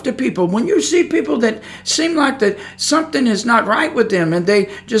show love to people. When you see people that seem like that something is not right with them and they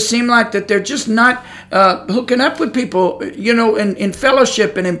just seem like that they're just not hooking up with people, in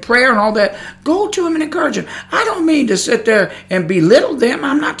fellowship and in prayer and all that, go to them and encourage them. I don't mean to sit there and belittle them.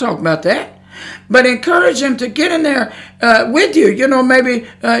 I'm not talking about that. but encourage them to get in there with you. Maybe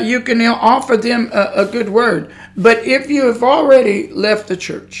you can offer them a good word. But if you have already left the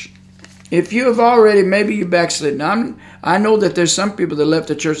church, if you have already, maybe you backslidden. I know that there's some people that left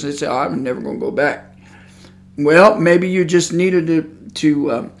the church and they say, "Oh, I'm never going to go back." Well, maybe you just needed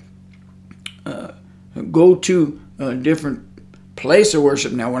to go to a different place of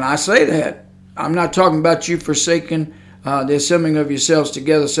worship. Now, when I say that, I'm not talking about you forsaking the assembling of yourselves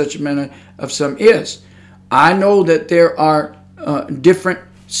together, such a manner of some is. I know that there are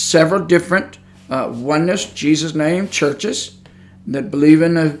several different oneness, Jesus' name, churches that believe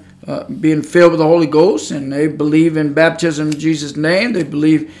in being filled with the Holy Ghost, and they believe in baptism in Jesus' name. They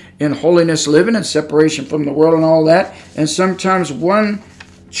believe in holiness living and separation from the world and all that. And sometimes one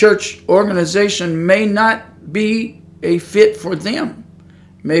church organization may not be a fit for them.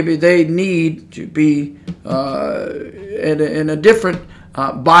 Maybe they need to be in a different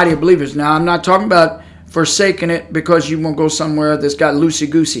body of believers. Now, I'm not talking about forsaking it because you won't go somewhere that's got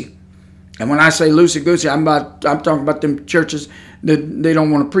loosey-goosey. And when I say loosey-goosey, I'm talking about them churches that they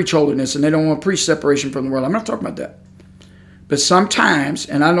don't want to preach holiness and they don't want to preach separation from the world. I'm not talking about that. But sometimes,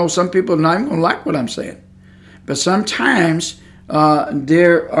 and I know some people are not even going to like what I'm saying, but sometimes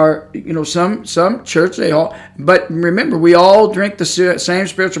there are, some church, but remember, we all drink the same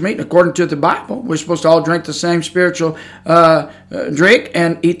spiritual meat. According to the Bible, we're supposed to all drink the same spiritual drink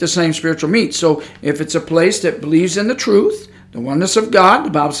and eat the same spiritual meat. So if it's a place that believes in the truth, the oneness of God, the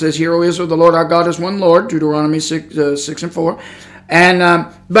Bible says, "Hear, O Israel, the Lord our God is one Lord," Deuteronomy 6 and 4. And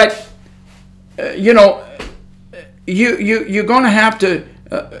you're going to have to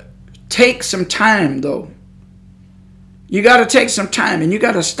take some time, though. You got to take some time, and you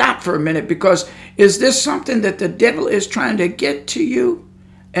got to stop for a minute, because is this something that the devil is trying to get to you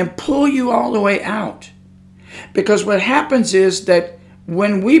and pull you all the way out? Because what happens is that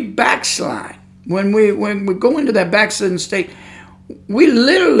when we backslide, when we go into that backslidden state, we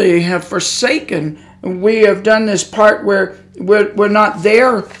literally have forsaken. We have done this part where we're not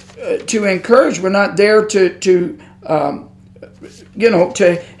there to encourage. We're not there to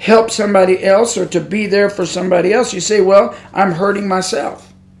help somebody else or to be there for somebody else. You say, "Well, I'm hurting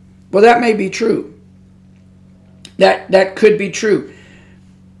myself." Well, that may be true. That could be true.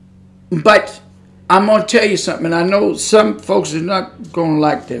 But I'm going to tell you something, and I know some folks are not going to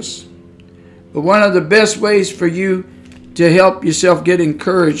like this. But one of the best ways for you to help yourself get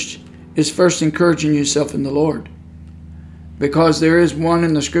encouraged is first encouraging yourself in the Lord. Because there is one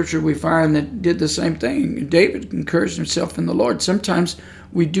in the scripture we find that did the same thing. David encouraged himself in the Lord. Sometimes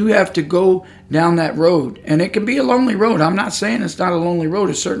we do have to go down that road. And it can be a lonely road. I'm not saying it's not a lonely road.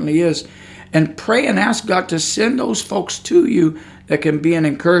 It certainly is. And pray and ask God to send those folks to you that can be an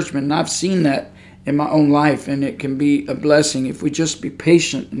encouragement. And I've seen that in my own life. And it can be a blessing if we just be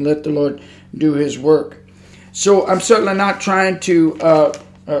patient and let the Lord do His work. So I'm certainly not trying to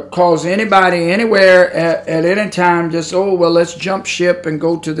cause anybody anywhere at any time just, let's jump ship and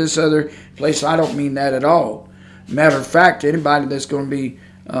go to this other place. I don't mean that at all. Matter of fact, anybody that's going to be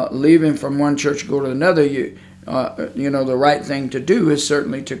leaving from one church to go to another, the right thing to do is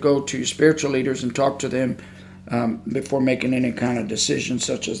certainly to go to spiritual leaders and talk to them before making any kind of decision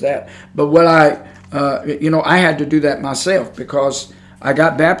such as that. But what I had to do that myself, because I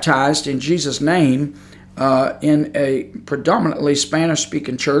got baptized in Jesus' name in a predominantly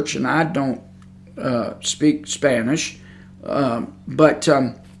Spanish-speaking church, and I don't speak Spanish, but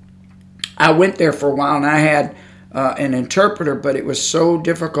I went there for a while, and I had an interpreter, but it was so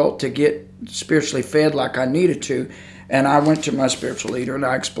difficult to get spiritually fed like I needed to, and I went to my spiritual leader, and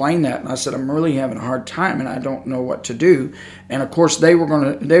I explained that, and I said, "I'm really having a hard time, and I don't know what to do." And of course, they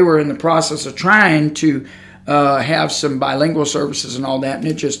were in the process of trying to have some bilingual services and all that, and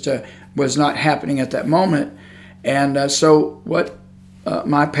it just was not happening at that moment. And so what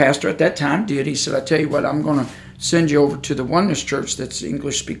my pastor at that time did, he said, "I tell you what, I'm going to send you over to the Oneness Church, that's the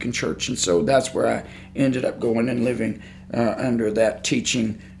English-speaking church." And so that's where I ended up going and living under that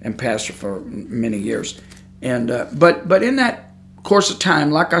teaching and pastor for many years. And but in that course of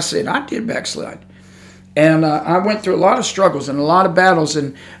time, like I said, I did backslide. And I went through a lot of struggles and a lot of battles.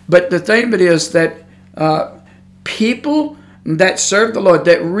 But the thing of it is that people that serve the Lord,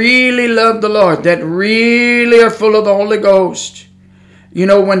 that really love the Lord, that really are full of the Holy Ghost.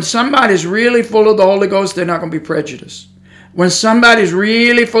 When somebody's really full of the Holy Ghost, they're not going to be prejudiced. When somebody's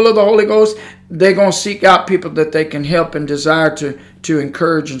really full of the Holy Ghost, they're going to seek out people that they can help and desire to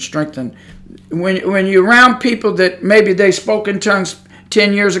encourage and strengthen. When you're around people that maybe they spoke in tongues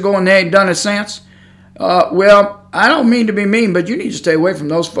 10 years ago and they ain't done it since, Well, I don't mean to be mean, but you need to stay away from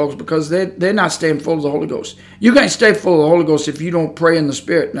those folks because they're not staying full of the Holy Ghost. You can't stay full of the Holy Ghost if you don't pray in the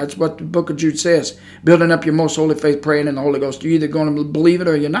Spirit. That's what the book of Jude says. Building up your most holy faith, praying in the Holy Ghost. You're either going to believe it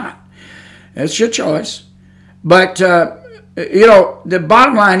or you're not. It's your choice. But, the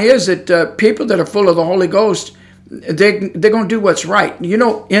bottom line is that people that are full of the Holy Ghost, they're going to do what's right.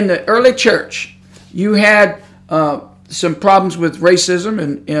 In the early church, you had some problems with racism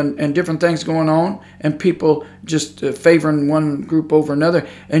and different things going on, and people just favoring one group over another.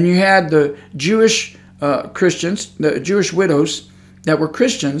 And you had the Jewish Christians, the Jewish widows that were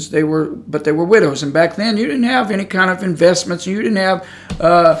Christians. But they were widows. And back then, you didn't have any kind of investments. You didn't have,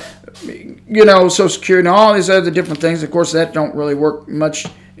 Social Security and all these other different things. Of course, that don't really work much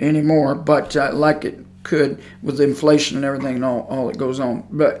anymore, but like it could with inflation and everything and all that goes on.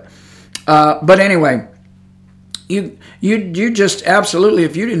 But anyway. You just absolutely,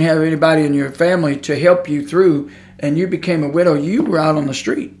 if you didn't have anybody in your family to help you through and you became a widow, you were out on the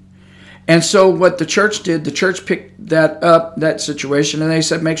street. And so what the church did, the church picked that situation, and they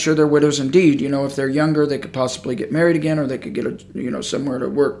said make sure they're widows indeed. If they're younger, they could possibly get married again, or they could get somewhere to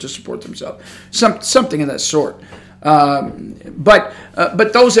work to support themselves, something of that sort. But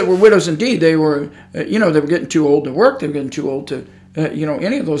those that were widows indeed, they were they were getting too old to work. They were getting too old to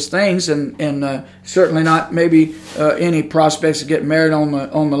any of those things, and certainly not maybe any prospects of getting married on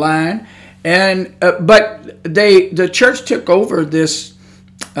the line. And but the church took over this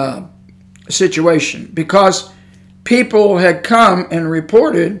situation because people had come and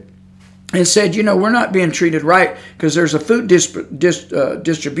reported and said, we're not being treated right because there's a food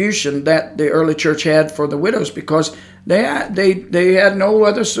distribution that the early church had for the widows because they had no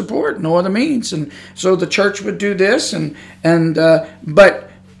other support, no other means, and so the church would do this, but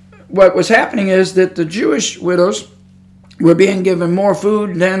what was happening is that the Jewish widows were being given more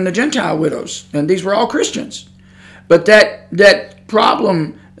food than the Gentile widows, and these were all Christians. But that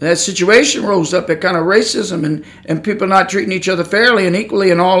problem, that situation rose up, that kind of racism and people not treating each other fairly and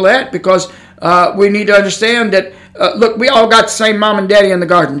equally and all that, because we need to understand that, look, we all got the same mom and daddy in the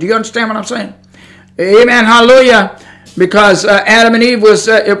garden. Do you understand what I'm saying? Amen, hallelujah. Because Adam and Eve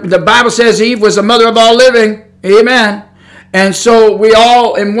the Bible says Eve was the mother of all living. Amen. And so we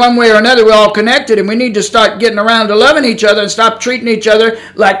all, in one way or another, we're all connected, and we need to start getting around to loving each other and stop treating each other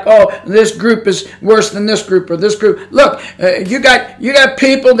like, this group is worse than this group or this group. Look, you got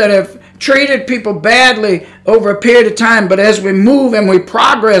people that have treated people badly over a period of time, but as we move and we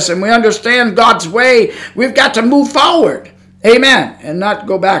progress and we understand God's way, we've got to move forward. Amen. And not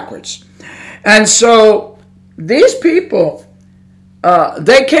go backwards. And so these people,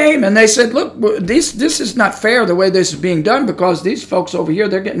 they came and they said, look, this is not fair the way this is being done, because these folks over here,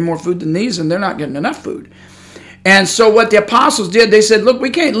 they're getting more food than these, and they're not getting enough food. And so what the apostles did, they said, look, we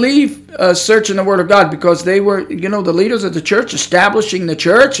can't leave searching the Word of God, because they were, the leaders of the church, establishing the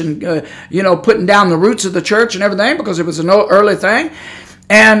church and, putting down the roots of the church and everything, because it was an early thing.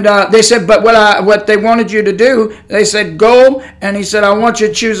 And they said, but what they wanted you to do, they said, go, and he said, I want you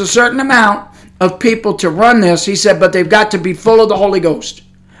to choose a certain amount of people to run this. He said, but they've got to be full of the Holy Ghost.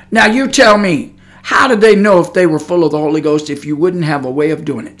 Now you tell me, how did they know if they were full of the Holy Ghost if you wouldn't have a way of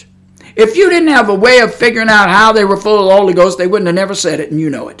doing it? If you didn't have a way of figuring out how they were full of the Holy Ghost, they wouldn't have never said it, and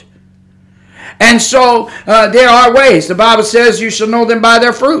you know it. And so there are ways. The Bible says you shall know them by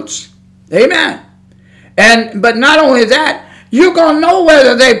their fruits. Amen. But not only that, you're going to know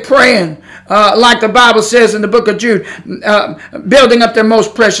whether they're praying like the Bible says in the book of Jude, building up their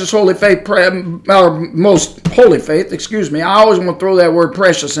most precious holy faith, or most holy faith, I always want to throw that word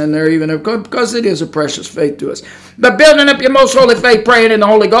precious in there, even because it is a precious faith to us. But building up your most holy faith, praying in the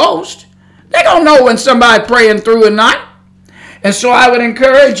Holy Ghost, they're going to know when somebody's praying through and not. And so I would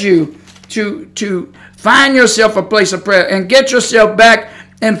encourage you to find yourself a place of prayer and get yourself back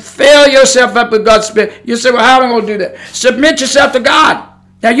and fill yourself up with God's Spirit. You say, well, how am I going to do that? Submit yourself to God.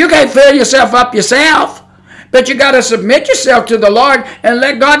 Now, you can't fill yourself up yourself, but you got to submit yourself to the Lord and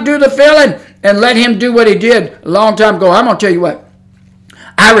let God do the filling and let Him do what He did a long time ago. I'm going to tell you what.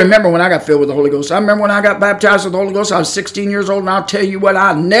 I remember when I got filled with the Holy Ghost. I remember when I got baptized with the Holy Ghost. I was 16 years old, and I'll tell you what,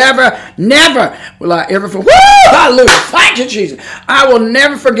 I never will I ever forget. Woo! Hallelujah! Thank you, Jesus. I will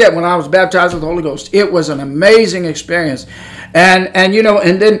never forget when I was baptized with the Holy Ghost. It was an amazing experience. And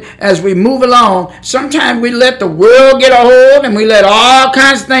then as we move along, sometimes we let the world get a hold, and we let all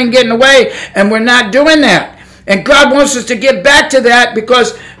kinds of things get in the way, and we're not doing that. And God wants us to get back to that,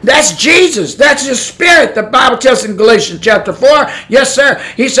 because that's Jesus. That's His Spirit. The Bible tells us in Galatians chapter 4, yes, sir,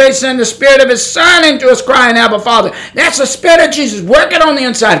 He says, send the Spirit of His Son into us, crying, Abba, Father. That's the Spirit of Jesus working on the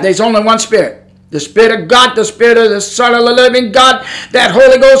inside. There's only one Spirit. The Spirit of God, the Spirit of the Son of the living God, that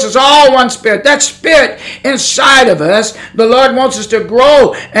Holy Ghost is all one Spirit. That Spirit inside of us, the Lord wants us to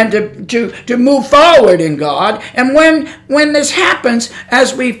grow and to move forward in God. And when this happens,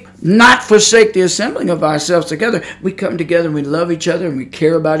 as we not forsake the assembling of ourselves together, we come together and we love each other and we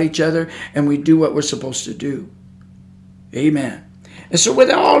care about each other and we do what we're supposed to do. Amen. And so with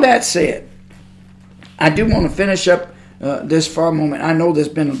all that said, I do want to finish up this for a moment. I know there's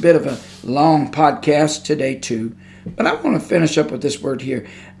been a bit of a long podcast today too, but I want to finish up with this word here.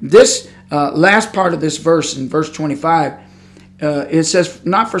 This last part of this verse, in verse 25, it says,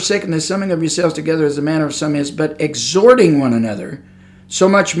 not forsaking the assembling of yourselves together as the manner of some is, but exhorting one another, so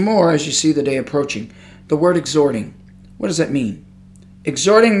much more as you see the day approaching. The word exhorting, what does that mean?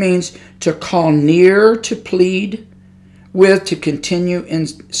 Exhorting means to call near, to plead with, to continue in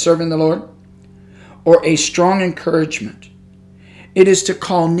serving the Lord, or a strong encouragement. It is to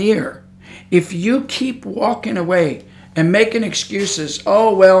call near. If you keep walking away and making excuses,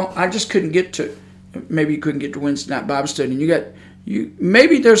 oh, well, I just couldn't get to, maybe you couldn't get to Wednesday night Bible study, and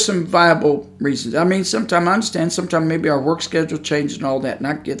maybe there's some viable reasons. I mean, sometimes I understand, sometimes maybe our work schedule changes and all that, and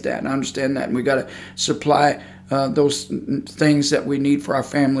I get that, and I understand that, and we got to supply those things that we need for our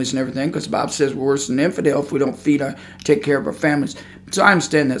families and everything, because the Bible says we're worse than an infidel if we don't take care of our families. So I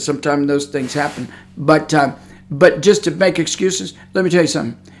understand that sometimes those things happen, but just to make excuses, let me tell you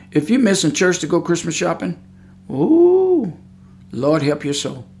something. If you're missing church to go Christmas shopping, ooh, Lord help your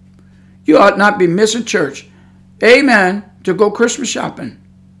soul. You ought not be missing church, amen, to go Christmas shopping.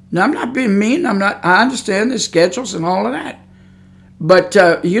 Now, I'm not being mean. I understand the schedules and all of that. But,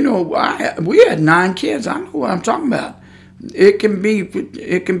 we had 9 kids. I know what I'm talking about. It can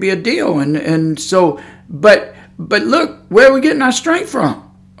be a deal. And so, but look, where are we getting our strength from?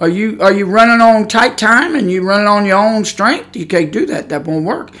 Are you running on tight time and you running on your own strength? You can't do that. That won't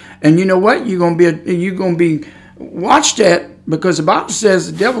work. And you know what? You're gonna be watched at, because the Bible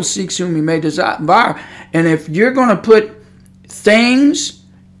says the devil seeks whom he may devour. And if you're gonna put things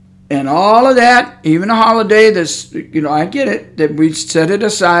and all of that, even a holiday that's, I get it, that we set it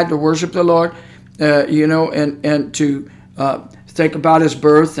aside to worship the Lord, and to think about his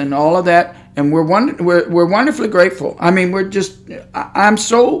birth and all of that. And we're wonderfully grateful. I mean, I'm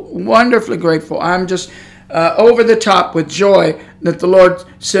so wonderfully grateful. I'm just over the top with joy that the Lord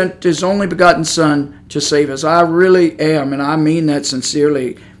sent his only begotten Son to save us. I really am, and I mean that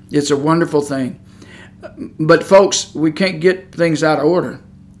sincerely. It's a wonderful thing. But folks, we can't get things out of order.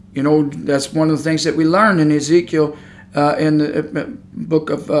 That's one of the things that we learned in Ezekiel, in the book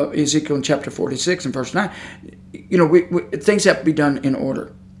of Ezekiel in chapter 46 and verse 9. Things have to be done in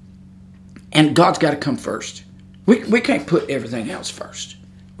order. And God's got to come first. We can't put everything else first.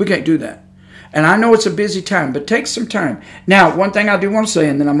 We can't do that. And I know it's a busy time, but take some time. Now, one thing I do want to say,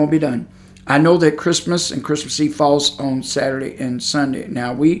 and then I'm going to be done. I know that Christmas and Christmas Eve falls on Saturday and Sunday.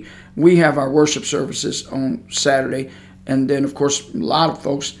 Now, we have our worship services on Saturday, and then, of course, a lot of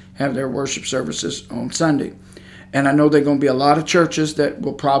folks have their worship services on Sunday. And I know there are going to be a lot of churches that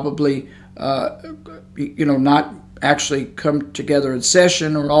will probably, not actually come together in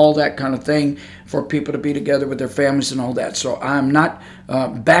session or all that kind of thing for people to be together with their families and all that. So I'm not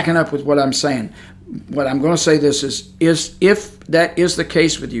backing up with what I'm saying. What I'm going to say this is if that is the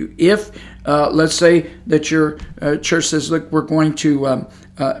case with you, if let's say that your church says, look, we're going to,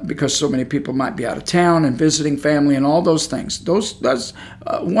 because so many people might be out of town and visiting family and all those things, that's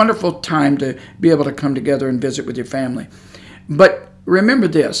a wonderful time to be able to come together and visit with your family. But remember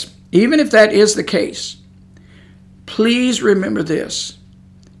this, even if that is the case, please remember this.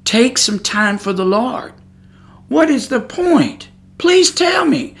 Take some time for the Lord. What is the point? Please tell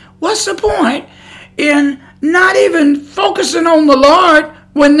me. What's the point in not even focusing on the Lord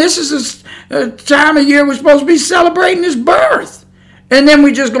when this is a time of year we're supposed to be celebrating his birth? And then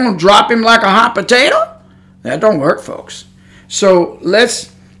we just going to drop him like a hot potato? That don't work, folks. So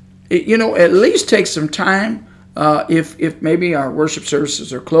let's, at least take some time. If maybe our worship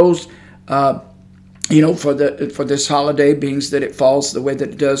services are closed, for this holiday, being that it falls the way that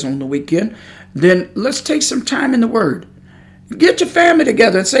it does on the weekend, then let's take some time in the Word. Get your family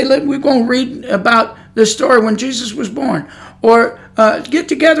together and say, look, we're going to read about the story when Jesus was born. Or get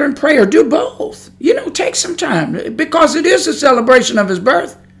together and pray, or do both. Take some time, because it is a celebration of his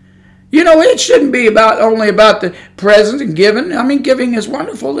birth. It shouldn't be only about the presents and giving. I mean, giving is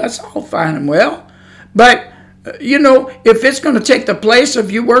wonderful. That's all fine and well. But, if it's going to take the place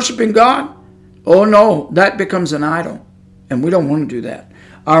of you worshiping God, oh no, that becomes an idol. And we don't want to do that.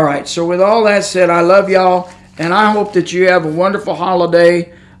 All right, so with all that said, I love y'all. And I hope that you have a wonderful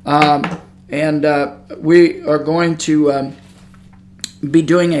holiday. And we are going to be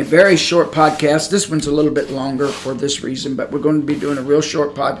doing a very short podcast. This one's a little bit longer for this reason, but we're going to be doing a real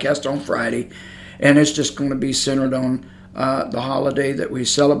short podcast on Friday, and it's just going to be centered on the holiday that we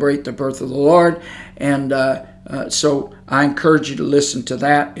celebrate, the birth of the Lord. And so I encourage you to listen to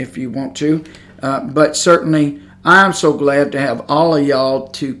that if you want to. But certainly, I'm so glad to have all of y'all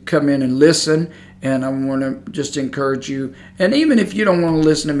to come in and listen. And I want to just encourage you. And even if you don't want to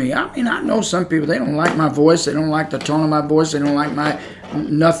listen to me, I mean, I know some people, they don't like my voice. They don't like the tone of my voice. They don't like my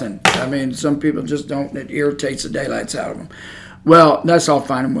nothing. I mean, some people just don't. It irritates the daylights out of them. Well, that's all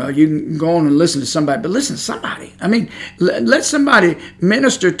fine and well. You can go on and listen to somebody, but listen to somebody. I mean, let somebody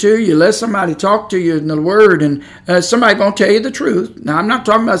minister to you. Let somebody talk to you in the Word, and somebody going to tell you the truth. Now, I'm not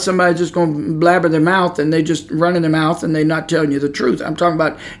talking about somebody just going to blabber their mouth and they just running their mouth and they're not telling you the truth. I'm talking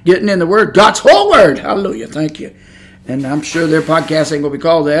about getting in the Word, God's whole Word. Hallelujah. Thank you. And I'm sure their podcast ain't going to be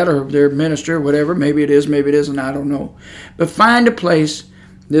called that, or their minister, or whatever. Maybe it is, maybe it isn't. I don't know. But find a place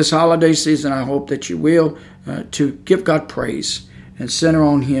this holiday season, I hope that you will, to give God praise and center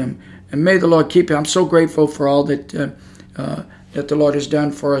on Him. And may the Lord keep you. I'm so grateful for all that that the Lord has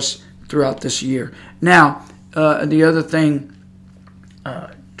done for us throughout this year. Now, the other thing,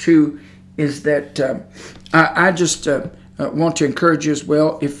 too, is that I just want to encourage you as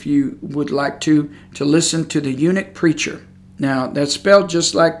well, if you would like to listen to the Eunuch Preacher. Now, that's spelled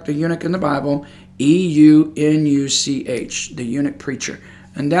just like the eunuch in the Bible, E-U-N-U-C-H, the Eunuch Preacher.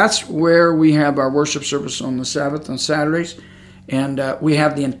 And that's where we have our worship service on the Sabbath, on Saturdays. And we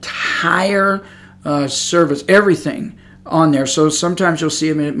have the entire service, everything on there. So sometimes you'll see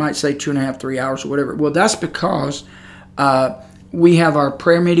them and it might say 2.5, 3 hours or whatever. Well, that's because we have our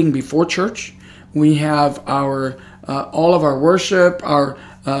prayer meeting before church. We have our all of our worship, our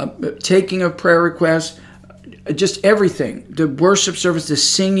taking of prayer requests, just everything. The worship service, the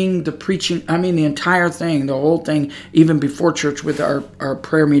singing, the preaching, I mean the entire thing, the whole thing, even before church with our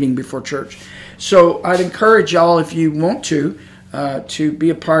prayer meeting before church. So I'd encourage y'all, if you want to be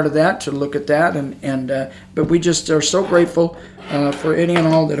a part of that, to look at that. But we just are so grateful for any and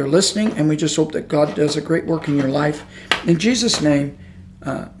all that are listening, and we just hope that God does a great work in your life. In Jesus' name,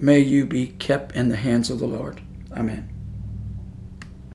 may you be kept in the hands of the Lord. Amen.